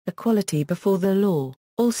Equality before the law,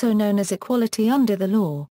 also known as equality under the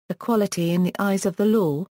law, equality in the eyes of the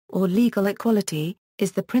law, or legal equality,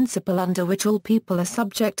 is the principle under which all people are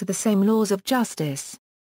subject to the same laws of justice.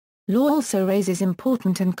 Law also raises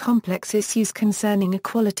important and complex issues concerning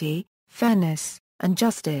equality, fairness, and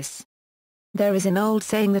justice. There is an old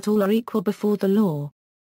saying that all are equal before the law.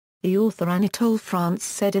 The author Anatole France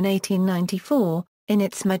said in 1894, in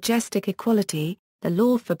its majestic equality, the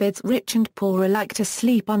law forbids rich and poor alike to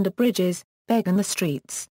sleep under bridges, beg in the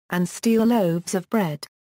streets, and steal loaves of bread.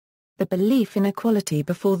 The belief in equality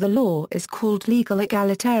before the law is called legal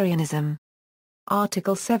egalitarianism.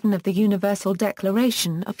 Article 7 of the Universal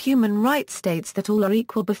Declaration of Human Rights states that all are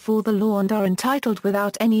equal before the law and are entitled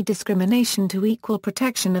without any discrimination to equal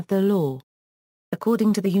protection of the law.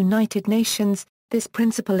 According to the United Nations, this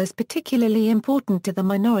principle is particularly important to the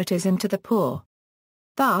minorities and to the poor.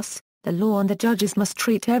 Thus, the law and the judges must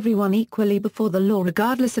treat everyone equally before the law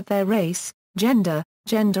regardless of their race, gender,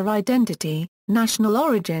 gender identity, national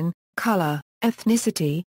origin, color,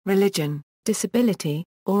 ethnicity, religion, disability,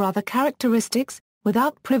 or other characteristics,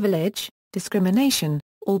 without privilege, discrimination,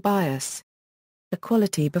 or bias.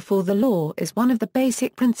 Equality before the law is one of the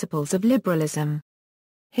basic principles of liberalism.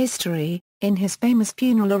 History. In his famous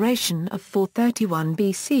funeral oration of 431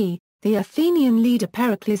 BC, the Athenian leader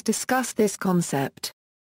Pericles discussed this concept.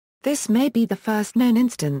 This may be the first known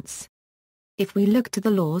instance. If we look to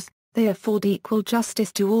the laws, they afford equal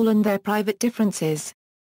justice to all and their private differences.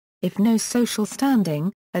 If no social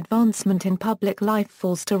standing, advancement in public life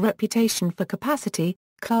falls to reputation for capacity,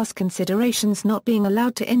 class considerations not being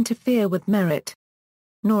allowed to interfere with merit.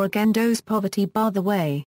 Nor again does poverty bar the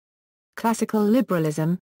way. Classical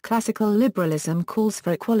liberalism calls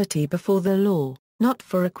for equality before the law, not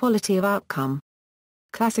for equality of outcome.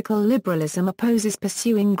 Classical liberalism opposes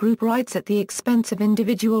pursuing group rights at the expense of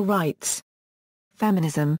individual rights.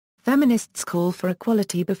 Feminism. Feminists call for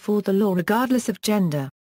equality before the law regardless of gender.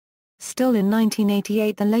 Still in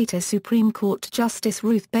 1988 the later Supreme Court Justice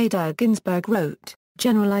Ruth Bader Ginsburg wrote,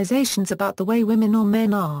 "Generalizations about the way women or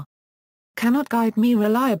men are cannot guide me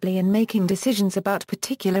reliably in making decisions about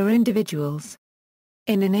particular individuals."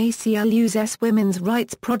 In an ACLU's Women's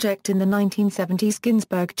Rights Project in the 1970s,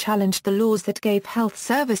 Ginsburg challenged the laws that gave health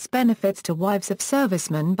service benefits to wives of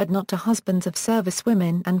servicemen but not to husbands of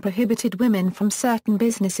servicewomen and prohibited women from certain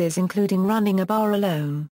businesses including running a bar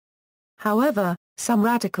alone. However, some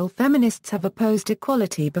radical feminists have opposed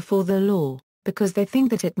equality before the law, because they think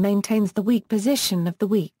that it maintains the weak position of the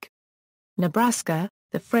weak. Nebraska.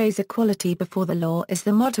 The phrase equality before the law is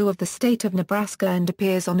the motto of the state of Nebraska and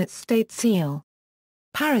appears on its state seal.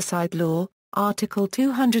 Parricide law. Article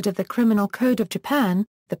 200 of the Criminal Code of Japan,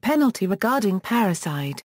 the penalty regarding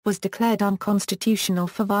parricide, was declared unconstitutional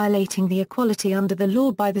for violating the equality under the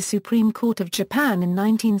law by the Supreme Court of Japan in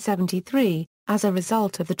 1973, as a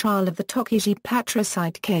result of the trial of the Tokuji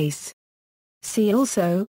patricide case. See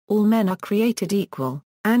also, all men are created equal,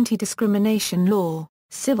 anti-discrimination law,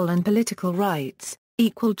 civil and political rights,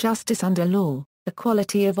 equal justice under law,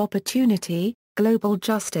 equality of opportunity, global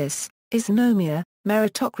justice, isonomia,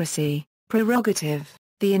 meritocracy, prerogative,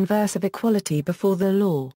 the inverse of equality before the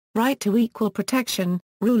law, right to equal protection,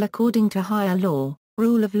 rule according to higher law,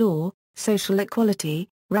 rule of law, social equality,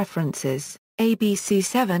 references, ABC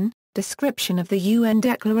 7, description of the UN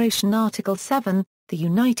Declaration Article 7, the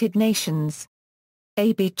United Nations.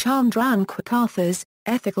 A.B. Chandran Quick-Arthur's,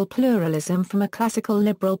 Ethical Pluralism from a Classical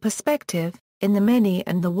Liberal Perspective, in the Many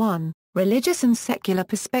and the One, Religious and Secular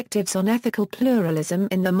Perspectives on Ethical Pluralism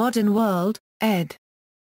in the Modern World, ed.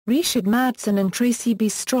 Richard Madsen and Tracy B.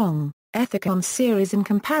 Strong, Ethicon Series in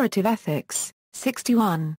Comparative Ethics,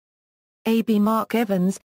 61. A.B. Mark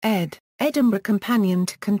Evans, ed., Edinburgh Companion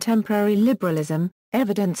to Contemporary Liberalism,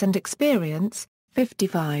 Evidence and Experience,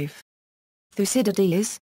 55.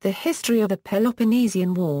 Thucydides, The History of the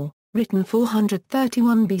Peloponnesian War, written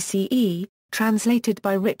 431 BCE, translated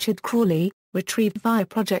by Richard Crawley, retrieved via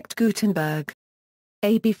Project Gutenberg.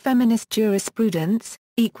 A.B. Feminist Jurisprudence,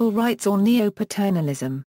 Equal Rights or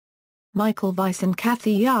Neo-Paternalism. Michael Weiss and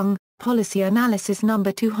Kathy Young, Policy Analysis No.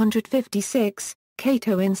 256,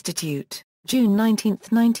 Cato Institute, June 19,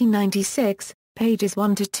 1996, pages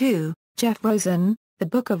 1-2, Jeff Rosen, The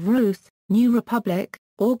Book of Ruth, New Republic,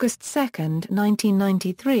 August 2,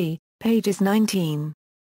 1993, pages 19.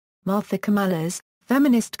 Martha Kamalas,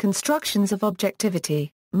 Feminist Constructions of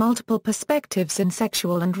Objectivity, Multiple Perspectives in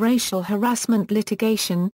Sexual and Racial Harassment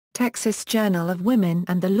Litigation, Texas Journal of Women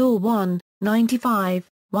and the Law 1, 95,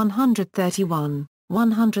 131,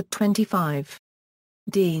 125.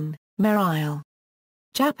 Dean, Meryl.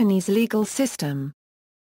 Japanese Legal System.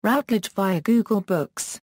 Routledge via Google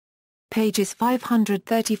Books. pages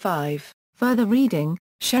 535. Further reading,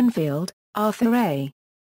 Shenfield, Arthur A.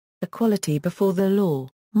 Equality Before the Law,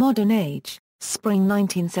 Modern Age, Spring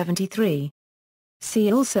 1973.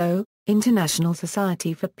 See also, International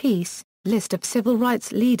Society for Peace, List of civil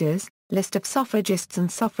rights leaders, List of suffragists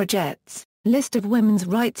and suffragettes, List of women's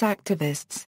rights activists.